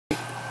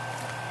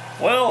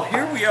Well,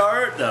 here we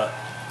are at the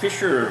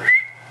Fisher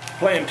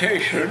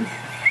plantation.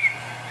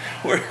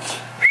 We're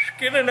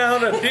skinning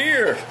out a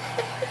deer.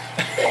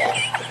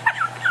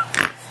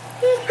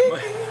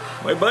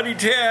 My buddy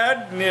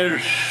Tad and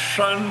his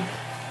son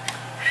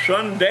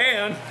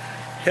Dan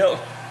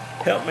helped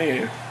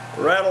me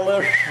rattle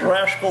this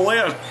rascal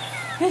in.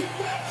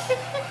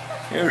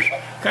 He was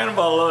kind of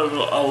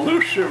a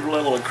elusive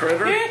little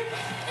critter.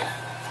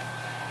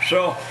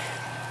 So,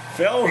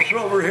 Phil's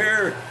over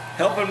here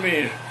helping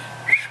me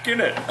skin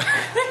it.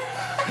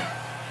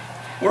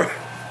 We're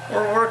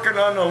working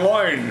on the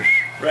loins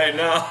right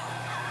now.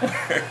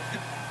 We're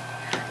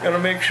gonna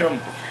make some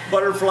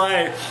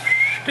butterfly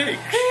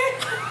steaks,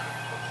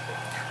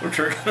 which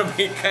are gonna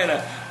be kind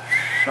of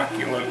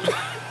succulent,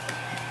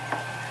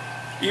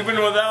 even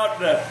without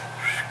the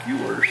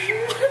skewers.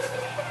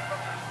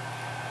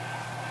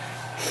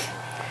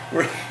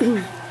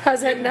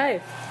 How's that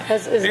knife?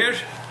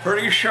 It's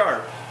pretty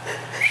sharp.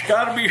 It's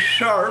got to be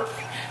sharp,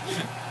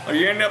 or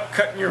you end up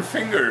cutting your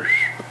fingers.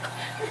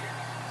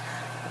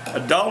 A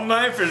dull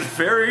knife is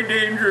very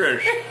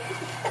dangerous.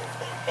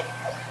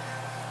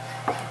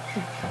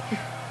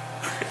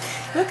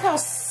 Look how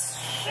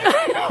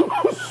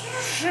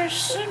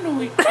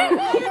sinewy. How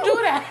do you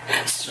do that?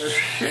 The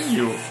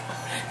sinew.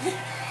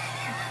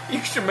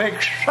 Used to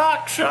make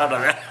socks out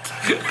of it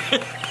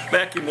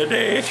back in the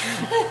day.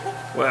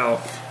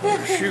 Well,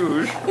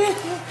 shoes.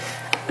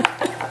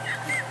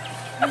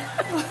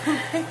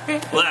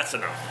 Well, that's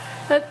enough.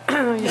 You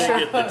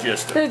get the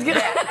gist of it.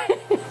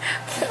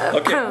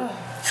 Okay,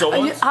 so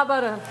how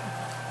about a...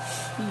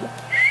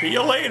 See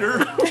you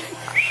later.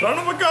 Son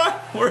of a gun,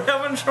 we're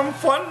having some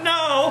fun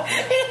now.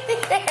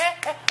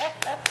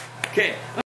 Okay.